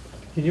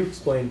 Can you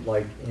explain,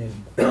 like in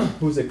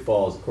Hoosick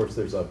Falls, of course,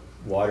 there's a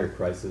water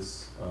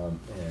crisis,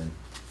 and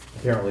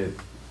apparently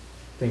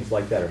things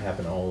like that are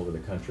happening all over the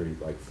country,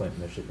 like Flint,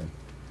 Michigan.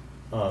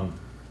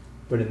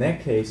 But in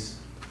that case,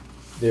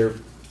 the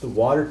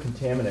water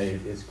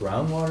contaminated is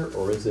groundwater,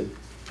 or is it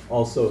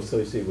also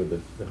associated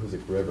with the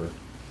Hoosick River?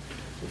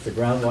 Is the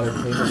groundwater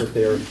cleaner that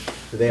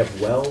do they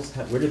have wells?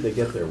 Where did they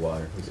get their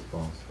water, Hoosick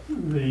Falls?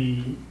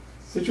 The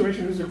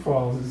situation in Hoosick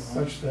Falls is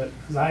such that,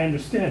 as I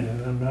understand it,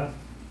 and I'm not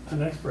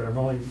an expert, I've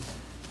only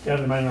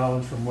gathered my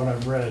knowledge from what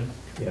I've read,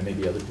 Yeah,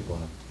 maybe other people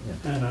have,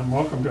 yeah. and I'm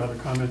welcome to other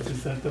comments,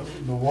 is that the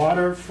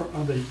water,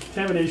 the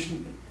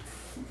contamination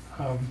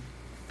of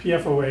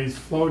PFOAs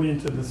flowed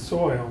into the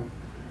soil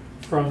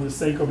from the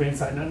Saint-Gobain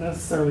site, not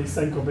necessarily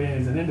Saint-Gobain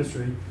as an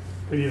industry,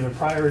 but either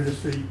prior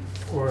industry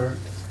or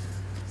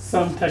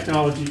some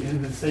technology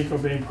in the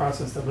Saint-Gobain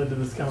process that led to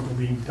this chemical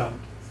being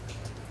dumped.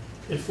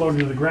 It flowed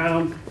into the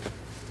ground.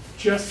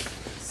 Just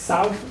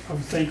south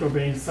of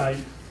Saint-Gobain site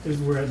is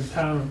where the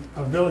town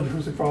of Village of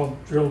Hoosick Falls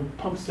drilled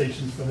pump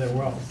stations for their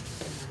wells.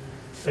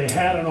 They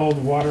had an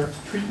old water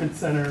treatment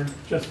center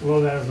just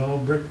below that, was an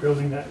old brick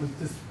building that was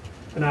just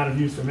been out of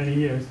use for many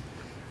years.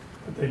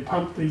 But they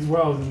pumped these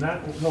wells, and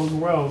those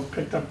wells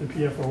picked up the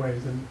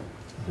PFOAs, and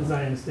as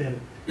I understand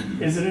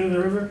it. Is it into the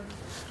river?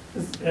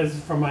 As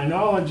from my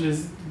knowledge,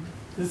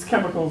 this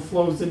chemical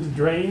flows into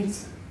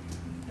drains,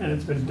 and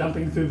it's been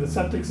dumping through the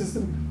septic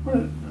system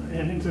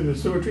and into the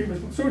sewer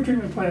treatment. Sewer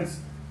treatment plants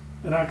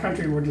in our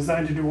country were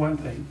designed to do one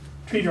thing: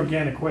 treat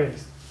organic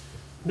waste.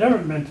 Never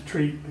meant to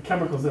treat the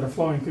chemicals that are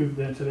flowing through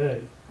there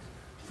today.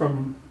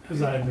 From,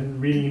 as I've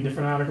been reading in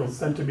different articles,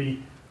 said to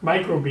be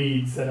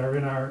microbeads that are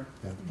in our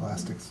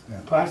Plastics, yeah.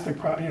 plastic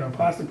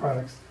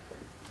products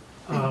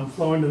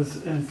flow into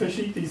this, and fish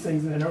eat these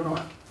things, and they don't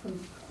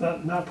know,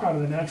 not part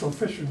of the natural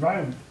fish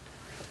environment.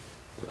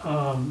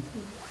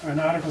 An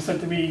article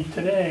sent to me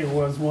today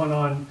was one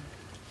on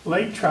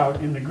lake trout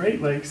in the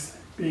Great Lakes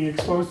being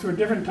exposed to a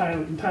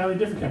entirely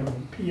different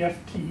chemical,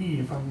 PFTE,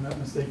 if I'm not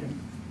mistaken.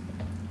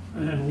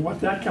 And what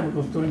that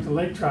chemical is doing to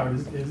lake trout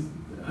is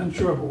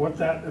unsure, but what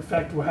that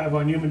effect will have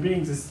on human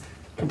beings is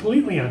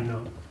completely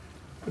unknown.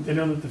 But they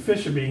know that the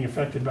fish are being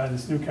affected by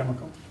this new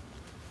chemical.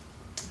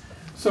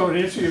 So to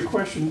answer your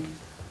question,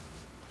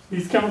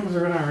 these chemicals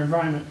are in our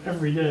environment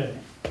every day.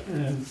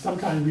 And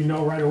sometimes we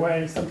know right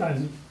away,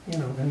 sometimes,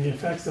 and the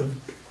effects of,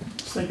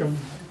 just think of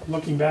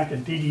looking back at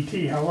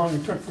DDT, how long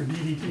it took for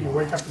DDT to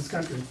wake up this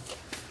country.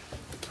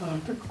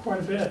 It took quite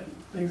a bit.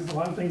 A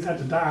lot of things had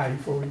to die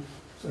before we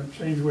sort of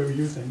changed the way we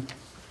do things.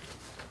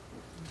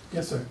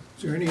 Yes, sir.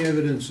 Is there any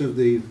evidence of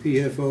the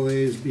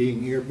PFOAs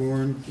being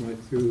airborne,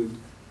 like through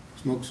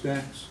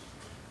smokestacks?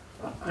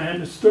 I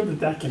understood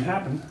that can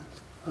happen.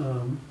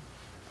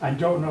 I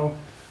don't know.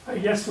 I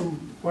guess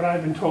from what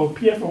I've been told,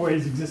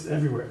 PFOAs exist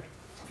everywhere.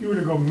 If you were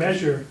to go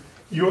measure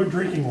your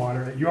drinking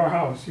water at your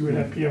house, you would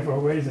have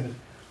PFOAs in it,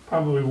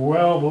 probably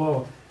well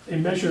below. They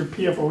measure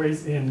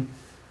PFOAs in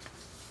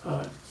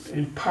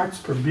parts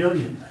per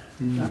billion,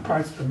 not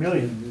parts per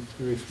million. It's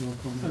very small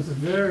quantity. It's a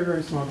very,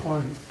 very small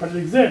quantity. But it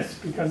exists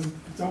because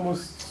it's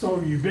almost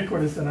so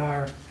ubiquitous in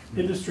our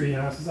industry, in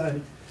our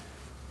society.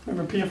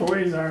 Remember,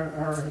 PFOAs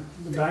are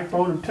the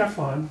backbone of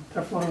Teflon.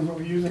 Teflon is what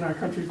we use in our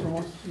country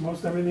for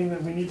most everything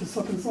that we need to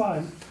slip and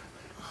slide.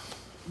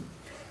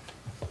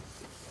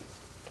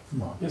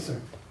 Yes,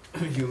 sir.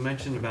 You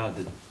mentioned about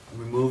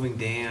removing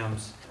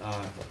dams.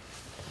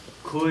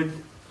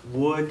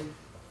 Would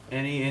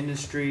any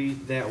industry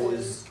that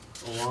was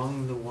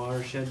along the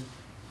watershed,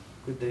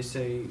 could they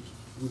say,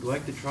 we'd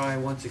like to try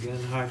once again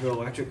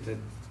hydroelectric that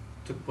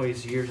took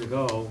place years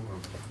ago, or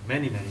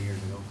many, many years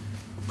ago?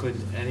 Could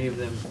any of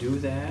them do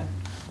that?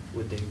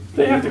 Would they?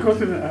 They have to go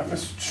through a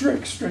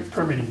strict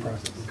permitting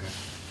process.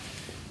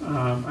 Okay.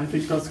 I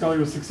think Bill Scully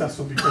was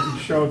successful because he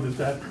showed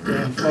that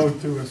dam flowed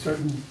through a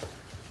certain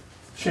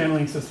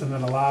channeling system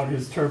that allowed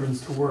his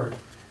turbines to work.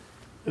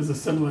 There's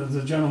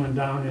a gentleman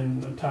down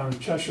in the town of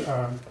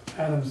Cheshire,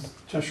 Adams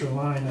Cheshire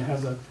Line, that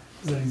has an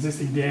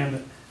existing dam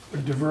that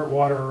would divert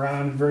water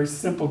around, very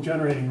simple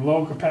generating,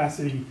 low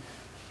capacity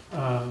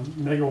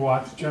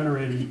megawatts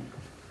generating.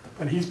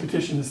 But he's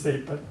petitioned the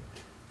state, but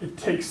it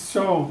takes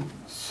so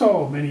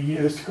many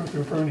years to go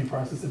through a permitting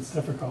process, it's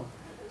difficult.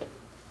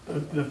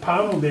 The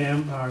Pownell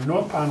Dam,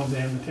 North Pownell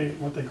Dam,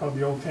 what they call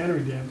the old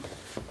Tannery Dam,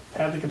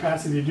 had the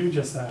capacity to do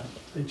just that.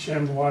 They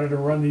channeled water to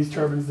run these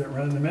turbines that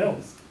run in the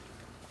mills.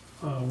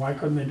 Why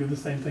couldn't they do the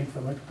same thing for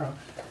electric power?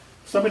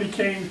 Somebody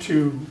came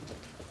to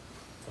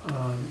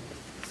the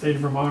state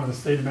of Vermont or the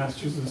state of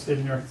Massachusetts or the state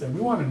of New York and said,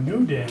 we want a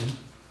new dam.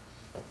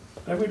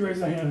 Then we'd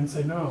raise our hand and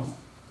say, no,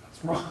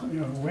 that's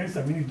wrong. Wait a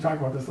second, we need to talk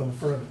about this a little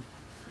further.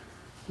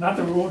 Not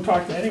that we won't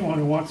talk to anyone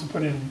who wants to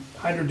put in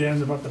hydro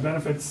dams about the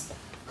benefits,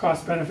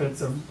 cost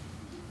benefits of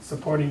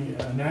supporting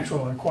a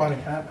natural and aquatic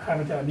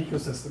habitat and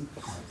ecosystem.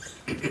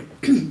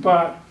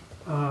 But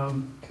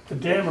The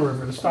Dammer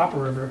River, the Stopper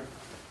River,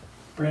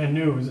 brand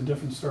new, is a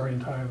different story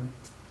entirely.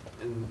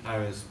 And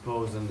I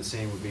suppose then the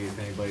same would be if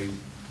anybody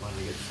wanted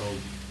to get so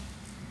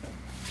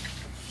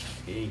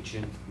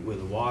ancient with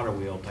a water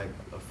wheel type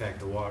effect,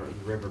 the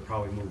river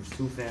probably moves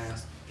too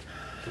fast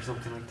or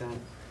something like that.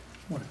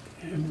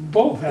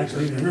 Both,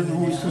 actually. The river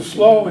moves too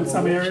slow in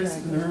some areas,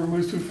 and the river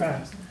moves too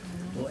fast.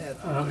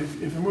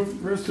 If it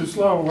moves too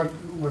slow,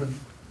 what an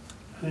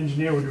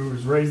engineer would do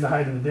is raise the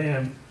height of the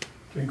dam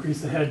to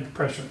increase the head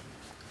pressure.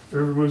 If the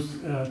river moves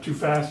too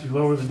fast, you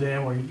lower the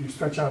dam, or you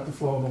stretch out the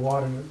flow of the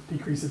water to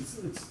decrease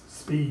its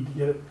speed to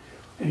get it,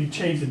 and you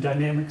change the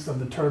dynamics of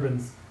the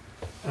turbines.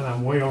 And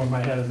I'm way over my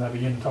head as I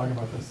begin to talk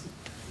about this.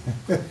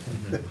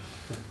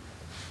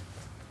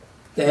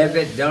 They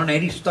haven't done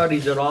any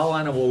studies at all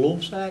on a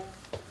balloon sack?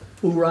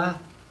 Hoorah!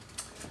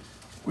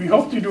 We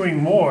hope you're doing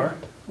more.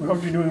 We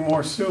hope you're doing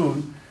more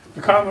soon.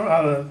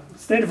 The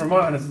state of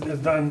Vermont has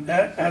done,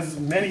 as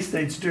many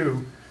states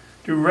do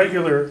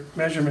regular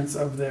measurements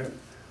of their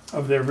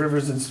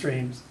rivers and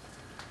streams.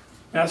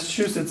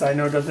 Massachusetts, I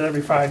know, does it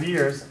every 5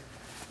 years.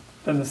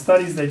 Then the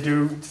studies they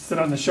do sit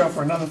on the shelf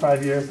for another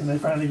 5 years, and they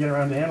finally get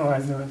around to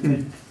analyzing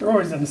them. They're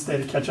always in a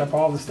state to catch up.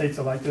 All the states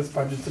are like this,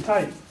 budgets are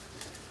tight.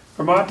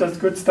 Vermont does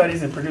good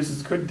studies and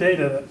produces good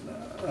data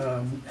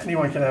that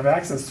anyone can have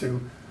access to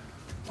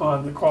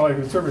on the quality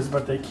of the service,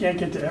 but they can't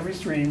get to every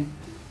stream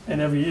and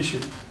every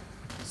issue.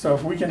 So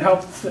if we can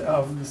help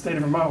the state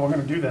of Vermont, we're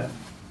going to do that.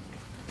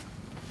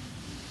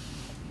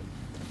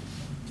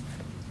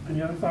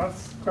 Any other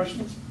thoughts,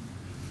 questions?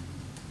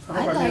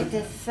 I'd like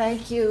to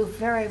thank you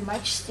very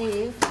much,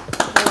 Steve, for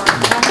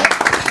coming.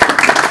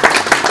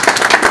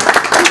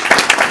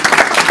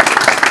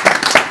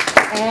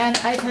 And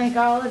I thank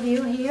all of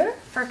you here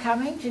for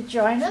coming to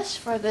join us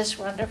for this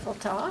wonderful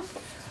talk.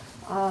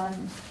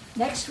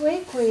 Next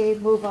week, we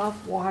move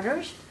off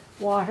water,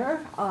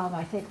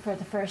 I think for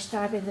the first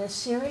time in this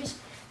series,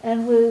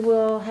 and we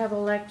will have a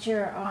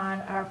lecture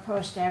on our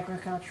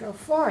post-agricultural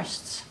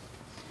forests.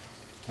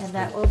 And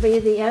that will be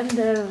the end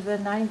of the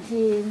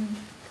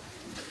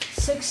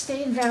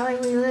 1916 valley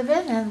we live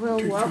in, and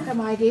we'll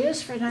welcome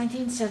ideas for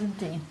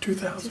 1917.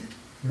 2000.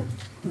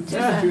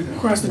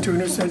 Across the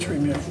 200th century,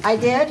 man. I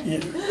did?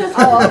 Yeah.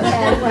 Oh,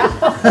 okay, well.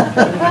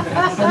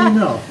 How do you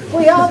know?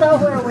 We all know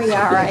where we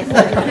are, I think.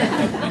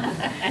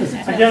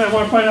 Again, I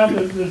want to point out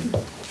that there's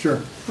Sure.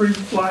 free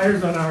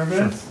flyers on our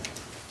events,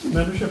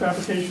 membership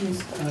applications,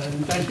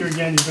 and thank you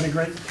again. You've been a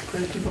great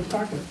people to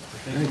talk with.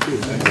 Thank you.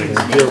 Thank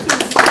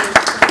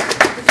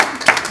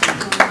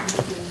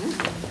you.